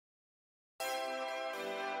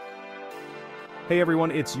Hey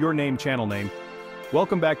everyone, it's Your Name Channel Name.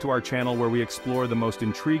 Welcome back to our channel where we explore the most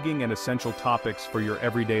intriguing and essential topics for your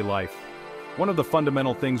everyday life. One of the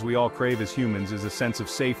fundamental things we all crave as humans is a sense of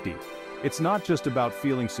safety. It's not just about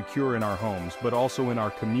feeling secure in our homes, but also in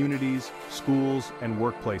our communities, schools, and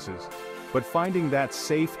workplaces. But finding that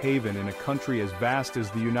safe haven in a country as vast as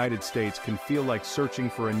the United States can feel like searching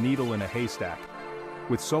for a needle in a haystack.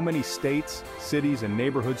 With so many states, cities, and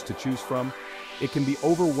neighborhoods to choose from, it can be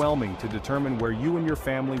overwhelming to determine where you and your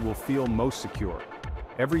family will feel most secure.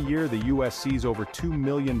 Every year the US sees over 2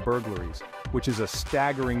 million burglaries, which is a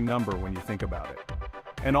staggering number when you think about it.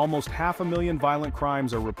 And almost 500,000 violent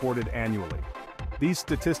crimes are reported annually. These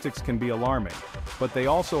statistics can be alarming, but they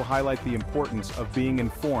also highlight the importance of being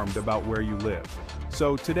informed about where you live.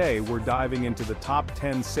 So today we're diving into the top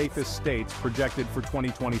 10 safest states projected for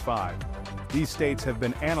 2025. These states have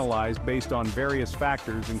been analyzed based on various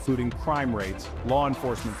factors including crime rates, law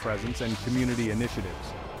enforcement presence, and community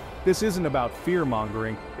initiatives. This isn't about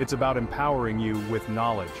fear-mongering, it's about empowering you with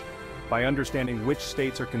knowledge. By understanding which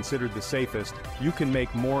states are considered the safest, you can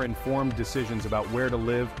make more informed decisions about where to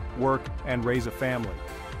live, work, and raise a family.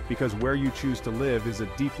 Because where you choose to live is a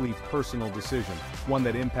deeply personal decision, one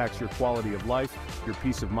that impacts your quality of life, your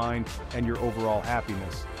peace of mind, and your overall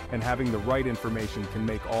happiness. And having the right information can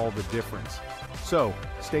make all the difference. So,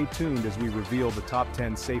 stay tuned as we reveal the top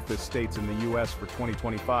 10 safest states in the US for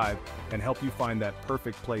 2025 and help you find that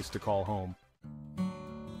perfect place to call home.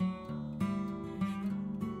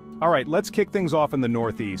 Alright, let's kick things off in the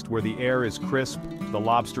Northeast, where the air is crisp, the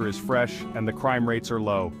lobster is fresh, and the crime rates are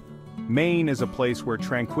low. Maine is a place where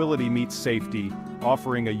tranquility meets safety,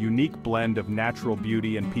 offering a unique blend of natural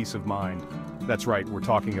beauty and peace of mind. That's right, we're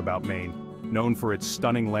talking about Maine. Known for its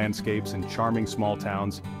stunning landscapes and charming small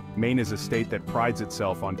towns, Maine is a state that prides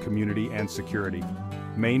itself on community and security.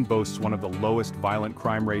 Maine boasts one of the lowest violent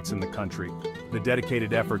crime rates in the country. The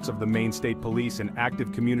dedicated efforts of the Maine State Police and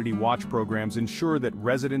active community watch programs ensure that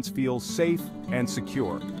residents feel safe and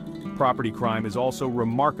secure. Property crime is also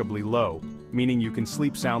remarkably low, meaning you can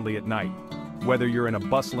sleep soundly at night. Whether you're in a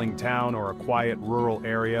bustling town or a quiet rural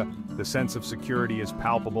area, the sense of security is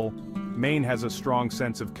palpable. Maine has a strong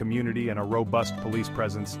sense of community and a robust police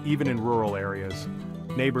presence, even in rural areas.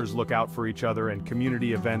 Neighbors look out for each other and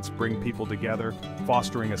community events bring people together,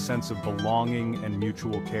 fostering a sense of belonging and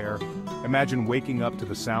mutual care. Imagine waking up to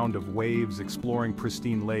the sound of waves, exploring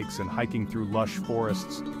pristine lakes, and hiking through lush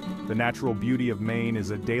forests. The natural beauty of Maine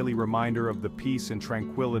is a daily reminder of the peace and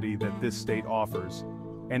tranquility that this state offers.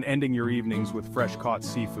 And ending your evenings with fresh-caught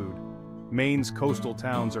seafood. Maine's coastal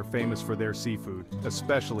towns are famous for their seafood,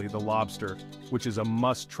 especially the lobster, which is a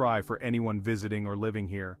must-try for anyone visiting or living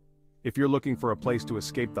here. If you're looking for a place to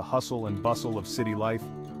escape the hustle and bustle of city life,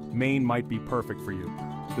 Maine might be perfect for you.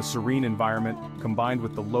 The serene environment, combined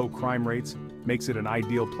with the low crime rates, makes it an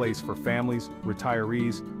ideal place for families,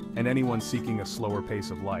 retirees, and anyone seeking a slower pace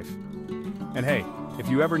of life. And hey, if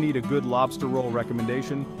you ever need a good lobster roll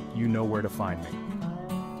recommendation, you know where to find me.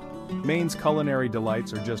 Maine's culinary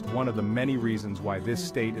delights are just one of the many reasons why this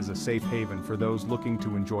state is a safe haven for those looking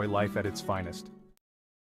to enjoy life at its finest.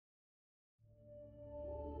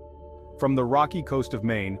 From the rocky coast of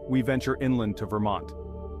Maine, we venture inland to Vermont.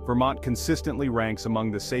 Vermont consistently ranks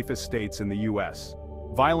among the safest states in the US.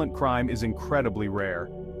 Violent crime is incredibly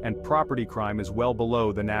rare, and property crime is well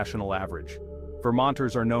below the national average.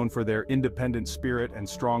 Vermonters are known for their independent spirit and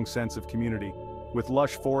strong sense of community. With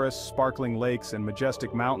lush forests, sparkling lakes, and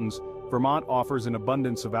majestic mountains, Vermont offers an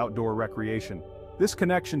abundance of outdoor recreation. This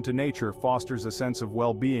connection to nature fosters a sense of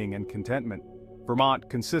well-being and contentment. Vermont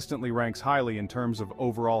consistently ranks highly in terms of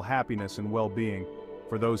overall happiness and well-being.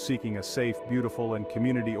 For those seeking a safe, beautiful, and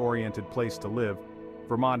community-oriented place to live,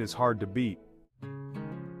 Vermont is hard to beat.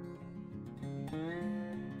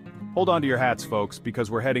 Hold on to your hats, folks, because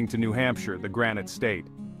we're heading to New Hampshire, the Granite State.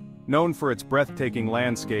 Known for its breathtaking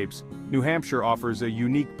landscapes, New Hampshire offers a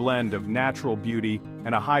unique blend of natural beauty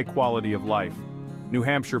and a high quality of life. New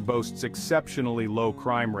Hampshire boasts exceptionally low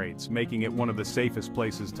crime rates, making it one of the safest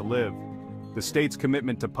places to live. The state's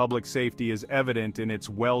commitment to public safety is evident in its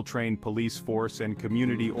well-trained police force and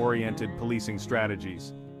community-oriented policing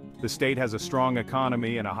strategies. The state has a strong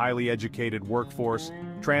economy and a highly educated workforce,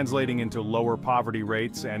 translating into lower poverty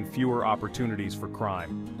rates and fewer opportunities for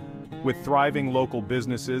crime. With thriving local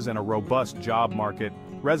businesses and a robust job market,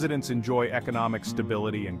 residents enjoy economic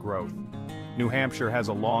stability and growth. New Hampshire has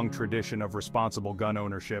a long tradition of responsible gun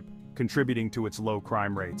ownership, contributing to its low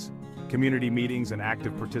crime rates. Community meetings and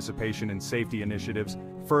active participation in safety initiatives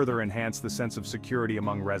further enhance the sense of security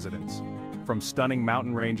among residents. From stunning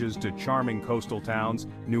mountain ranges to charming coastal towns,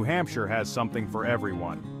 New Hampshire has something for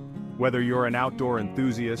everyone. Whether you're an outdoor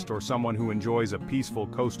enthusiast or someone who enjoys a peaceful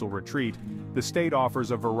coastal retreat, the state offers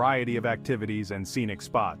a variety of activities and scenic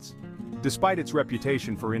spots. Despite its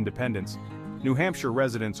reputation for independence, New Hampshire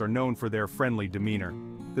residents are known for their friendly demeanor.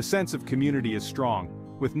 The sense of community is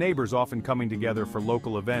strong, with neighbors often coming together for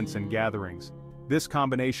local events and gatherings. This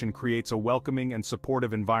combination creates a welcoming and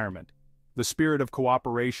supportive environment. The spirit of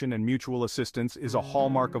cooperation and mutual assistance is a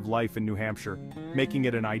hallmark of life in New Hampshire, making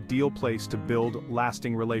it an ideal place to build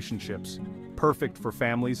lasting relationships. Perfect for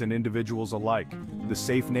families and individuals alike. The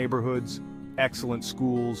safe neighborhoods, excellent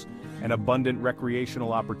schools, and abundant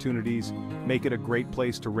recreational opportunities make it a great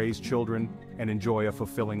place to raise children and enjoy a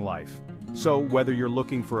fulfilling life. So, whether you're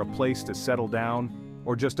looking for a place to settle down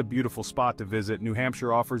or just a beautiful spot to visit, New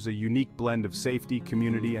Hampshire offers a unique blend of safety,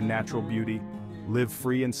 community, and natural beauty. Live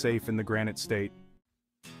free and safe in the Granite State.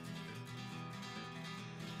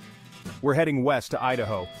 We're heading west to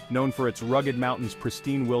Idaho, known for its rugged mountains,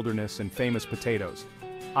 pristine wilderness, and famous potatoes.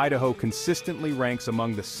 Idaho consistently ranks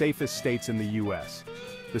among the safest states in the U.S.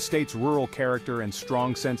 The state's rural character and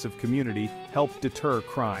strong sense of community help deter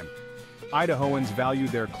crime. Idahoans value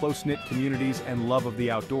their close-knit communities and love of the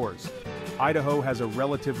outdoors. Idaho has a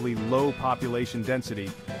relatively low population density,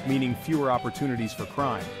 meaning fewer opportunities for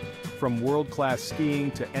crime. From world-class skiing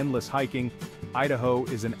to endless hiking, Idaho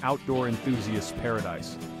is an outdoor enthusiast's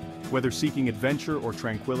paradise. Whether seeking adventure or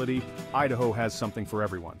tranquility, Idaho has something for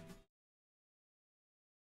everyone.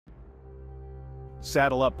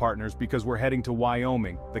 Saddle up, partners, because we're heading to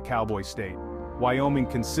Wyoming, the cowboy state. Wyoming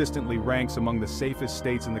consistently ranks among the safest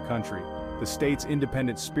states in the country. The state's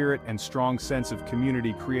independent spirit and strong sense of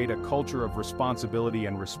community create a culture of responsibility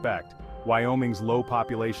and respect. Wyoming's low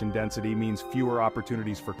population density means fewer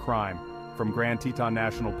opportunities for crime. From Grand Teton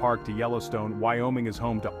National Park to Yellowstone, Wyoming is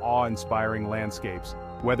home to awe-inspiring landscapes.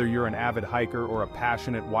 Whether you're an avid hiker or a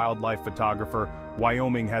passionate wildlife photographer,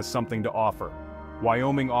 Wyoming has something to offer.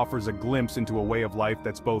 Wyoming offers a glimpse into a way of life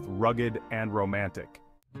that's both rugged and romantic.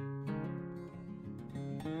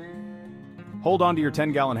 Hold on to your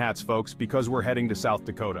 10-gallon hats, folks, because we're heading to South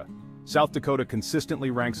Dakota. South Dakota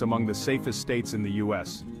consistently ranks among the safest states in the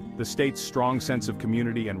U.S. The state's strong sense of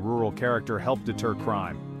community and rural character help deter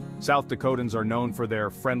crime. South Dakotans are known for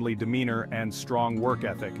their friendly demeanor and strong work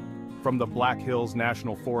ethic. From the Black Hills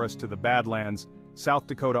National Forest to the Badlands, South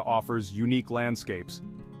Dakota offers unique landscapes.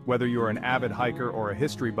 Whether you're an avid hiker or a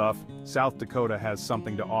history buff, South Dakota has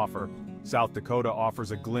something to offer. South Dakota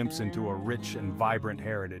offers a glimpse into a rich and vibrant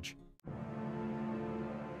heritage.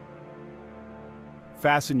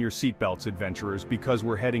 Fasten your seatbelts, adventurers, because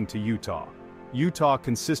we're heading to Utah. Utah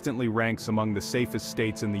consistently ranks among the safest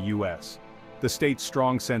states in the U.S. The state's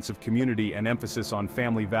strong sense of community and emphasis on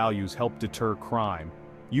family values help deter crime.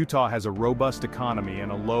 Utah has a robust economy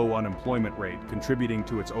and a low unemployment rate, contributing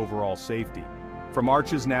to its overall safety. From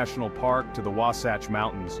Arches National Park to the Wasatch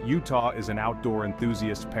Mountains, Utah is an outdoor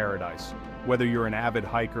enthusiast's paradise. Whether you're an avid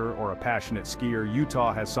hiker or a passionate skier,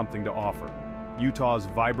 Utah has something to offer. Utah's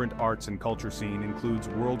vibrant arts and culture scene includes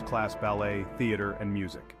world-class ballet, theater, and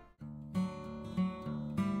music.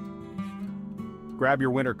 Grab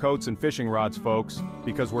your winter coats and fishing rods, folks,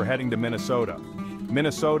 because we're heading to Minnesota.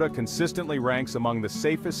 Minnesota consistently ranks among the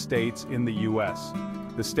safest states in the U.S.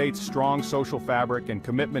 The state's strong social fabric and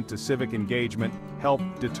commitment to civic engagement help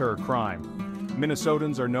deter crime.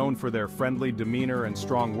 Minnesotans are known for their friendly demeanor and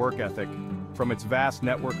strong work ethic. From its vast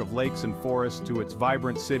network of lakes and forests to its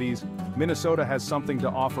vibrant cities, Minnesota has something to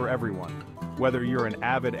offer everyone. Whether you're an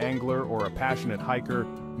avid angler or a passionate hiker,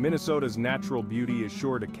 Minnesota's natural beauty is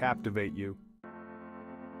sure to captivate you.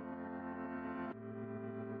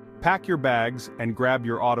 Pack your bags and grab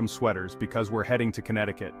your autumn sweaters because we're heading to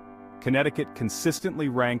Connecticut. Connecticut consistently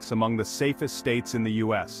ranks among the safest states in the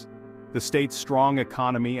U.S. The state's strong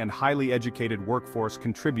economy and highly educated workforce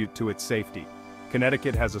contribute to its safety.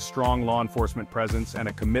 Connecticut has a strong law enforcement presence and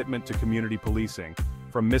a commitment to community policing.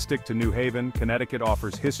 From Mystic to New Haven, Connecticut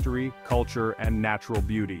offers history, culture, and natural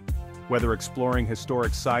beauty. Whether exploring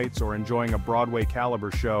historic sites or enjoying a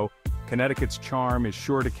Broadway-caliber show, Connecticut's charm is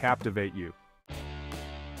sure to captivate you.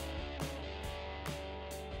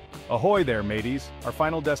 Ahoy there, mateys! Our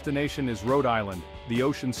final destination is Rhode Island, the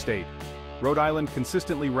ocean state. Rhode Island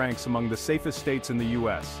consistently ranks among the safest states in the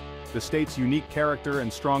U.S. The state's unique character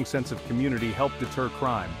and strong sense of community help deter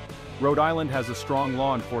crime. Rhode Island has a strong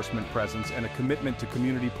law enforcement presence and a commitment to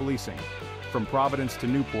community policing. From Providence to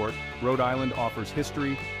Newport, Rhode Island offers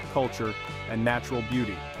history, culture, and natural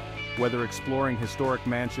beauty. Whether exploring historic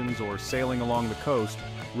mansions or sailing along the coast,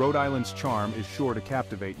 Rhode Island's charm is sure to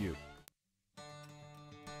captivate you.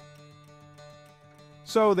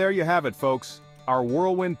 So there you have it, folks. Our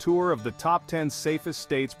whirlwind tour of the top 10 safest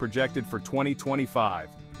states projected for 2025.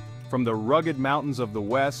 From the rugged mountains of the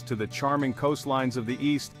west to the charming coastlines of the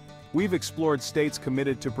east, we've explored states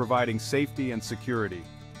committed to providing safety and security.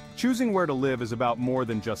 Choosing where to live is about more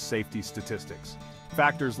than just safety statistics.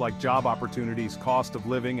 Factors like job opportunities, cost of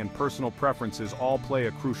living, and personal preferences all play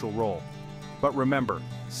a crucial role. But remember,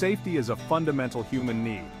 safety is a fundamental human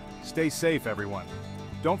need. Stay safe, everyone.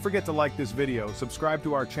 Don't forget to like this video, subscribe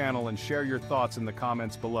to our channel, and share your thoughts in the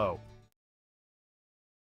comments below.